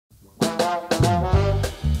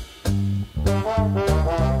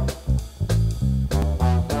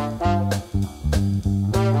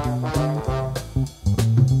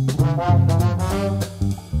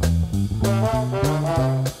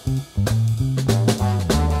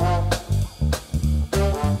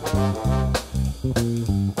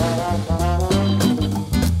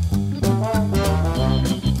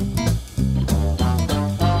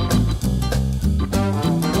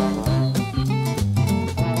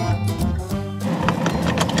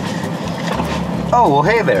Oh, well,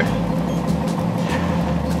 hey there.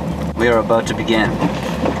 We are about to begin.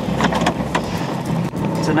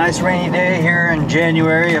 It's a nice rainy day here in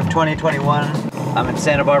January of 2021. I'm in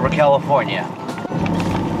Santa Barbara, California.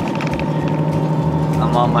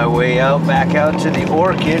 I'm on my way back out to the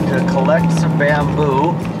Orchid to collect some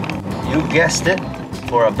bamboo. You guessed it,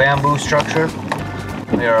 for a bamboo structure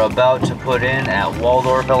we are about to put in at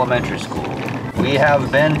Waldorf Elementary School. We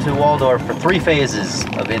have been to Waldorf for 3 phases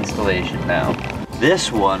of installation now.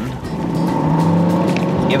 This one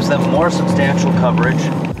gives them more substantial coverage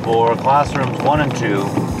for classrooms 1 and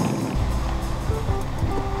 2.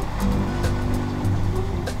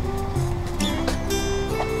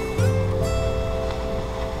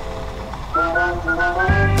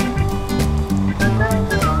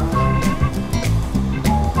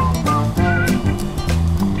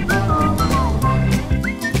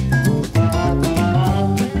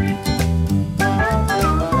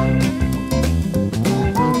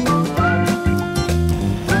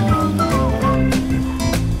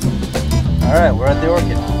 Alright, we're at the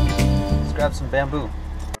Orchid. Let's grab some bamboo.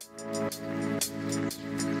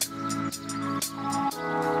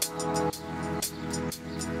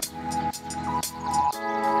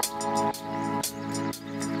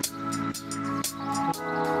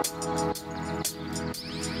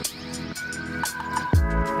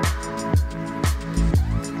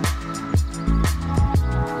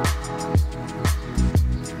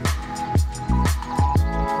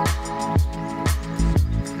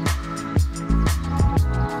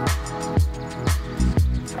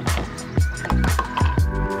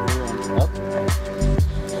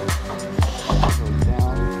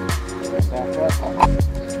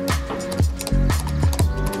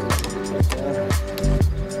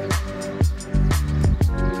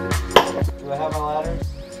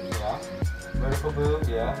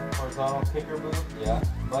 Horizontal kicker boot, yeah.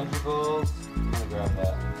 Bungee balls, I'm gonna grab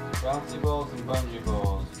that. Bouncy balls and bungee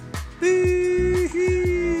balls.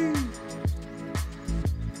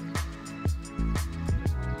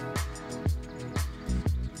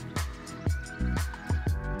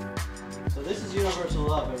 So this is Universal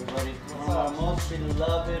Love, everybody. One of our most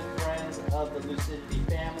beloved friends of the Lucidity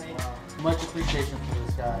family. Much appreciation for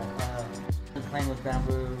this guy. Been playing with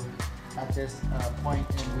bamboo at this point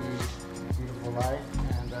in the beautiful life,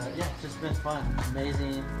 and yeah, it's just been fun,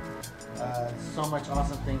 amazing, so much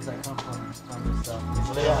awesome things that come from this stuff.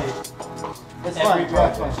 It's fun.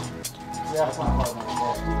 We have fun.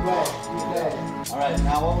 Alright,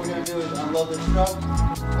 now what we're going to do is unload this truck. We've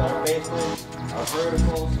got our baseless, our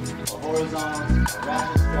verticals, our horizontals, our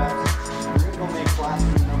ratchet straps, and we're going to go make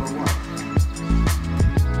classroom number 1.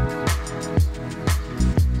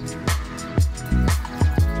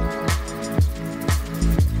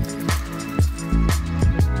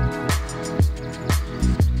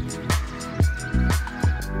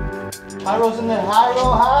 Jairo's in there.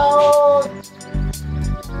 Jairo!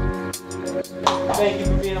 Thank you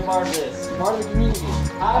for being a part of this. Part of the community.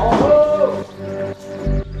 Jairo!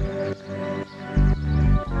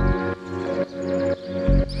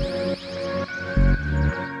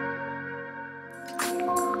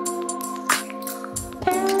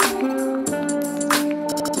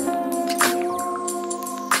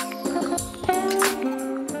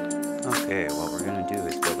 Okay, what we're going to do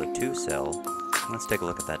is build a 2-cell. Let's take a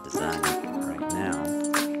look at that design right now.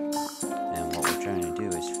 And what we're trying to do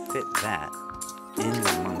is fit that in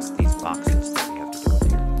amongst these boxes that we have to do with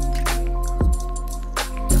here.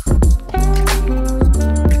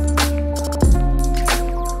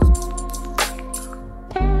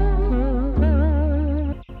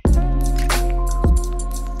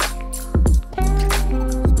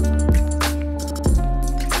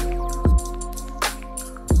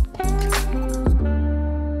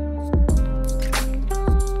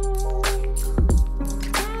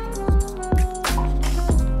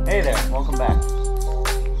 Hey there, welcome back.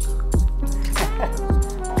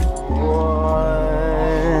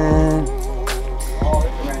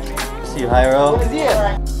 See you, Jairo. What is it?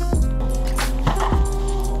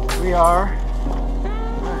 We are.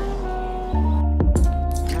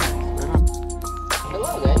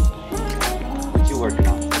 Hello guys. What you working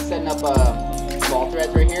on? Setting up ball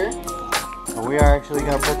threads right here. Well, we are actually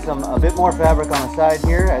going to put a bit more fabric on the side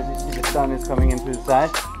here. As you see, the sun is coming in through the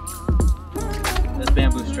side. This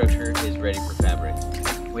bamboo structure is ready for fabric.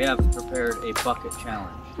 We have prepared a bucket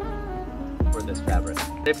challenge for this fabric.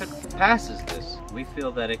 If it passes this, we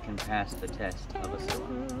feel that it can pass the test of a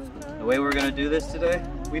storm. The way we're going to do this today,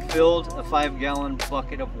 we filled a 5-gallon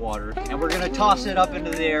bucket of water and we're going to toss it up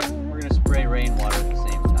into the air. We're going to spray rainwater at the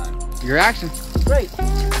same time. Your action. Great.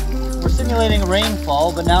 We're simulating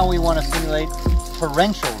rainfall, but now we want to simulate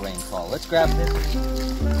torrential rainfall. Let's grab this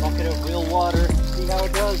bucket of real water, see how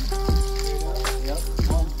it does. Yep.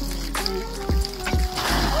 1, 2, 3.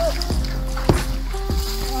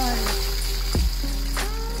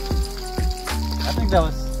 I think that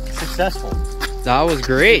was successful. That was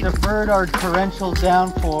great. Deferred our torrential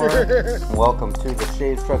downpour. Welcome to the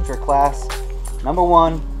shade structure class number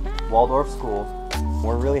 1, Waldorf School.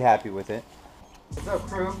 We're really happy with it. What's up,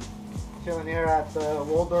 crew? Chilling here at the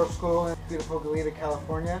Waldorf School in beautiful Goleta,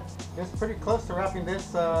 California. Just pretty close to wrapping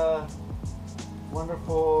this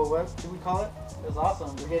wonderful, what do we call it? It was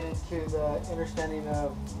awesome. We're getting to the understanding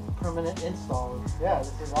of permanent installs. Yeah,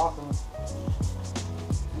 this is awesome.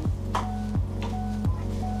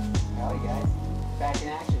 Howdy guys, back in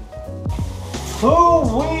action.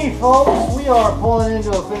 Hoo-wee, folks! We are pulling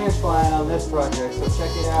into a finish line on this project, so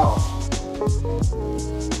check it out.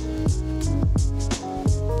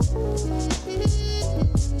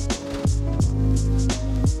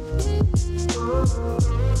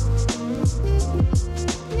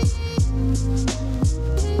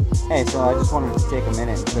 Hey, so I just wanted to take a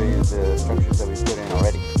minute and show you the structures that we put in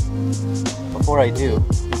already. Before I do,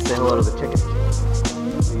 let's say hello to the chicken.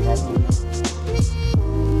 So you have to.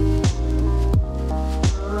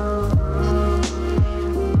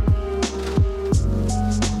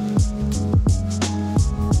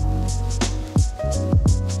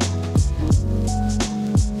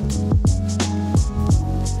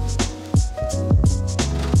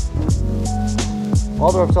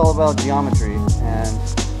 Waldorf's all about geometry, and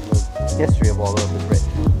the history of Waldorf is rich.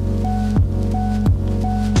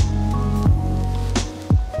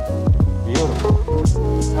 Beautiful.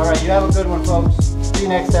 Alright, you have a good one, folks. See you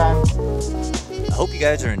next time. I hope you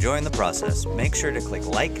guys are enjoying the process. Make sure to click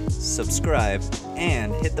like, subscribe,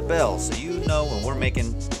 and hit the bell so you know when we're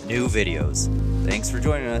making new videos. Thanks for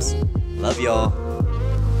joining us. Love y'all.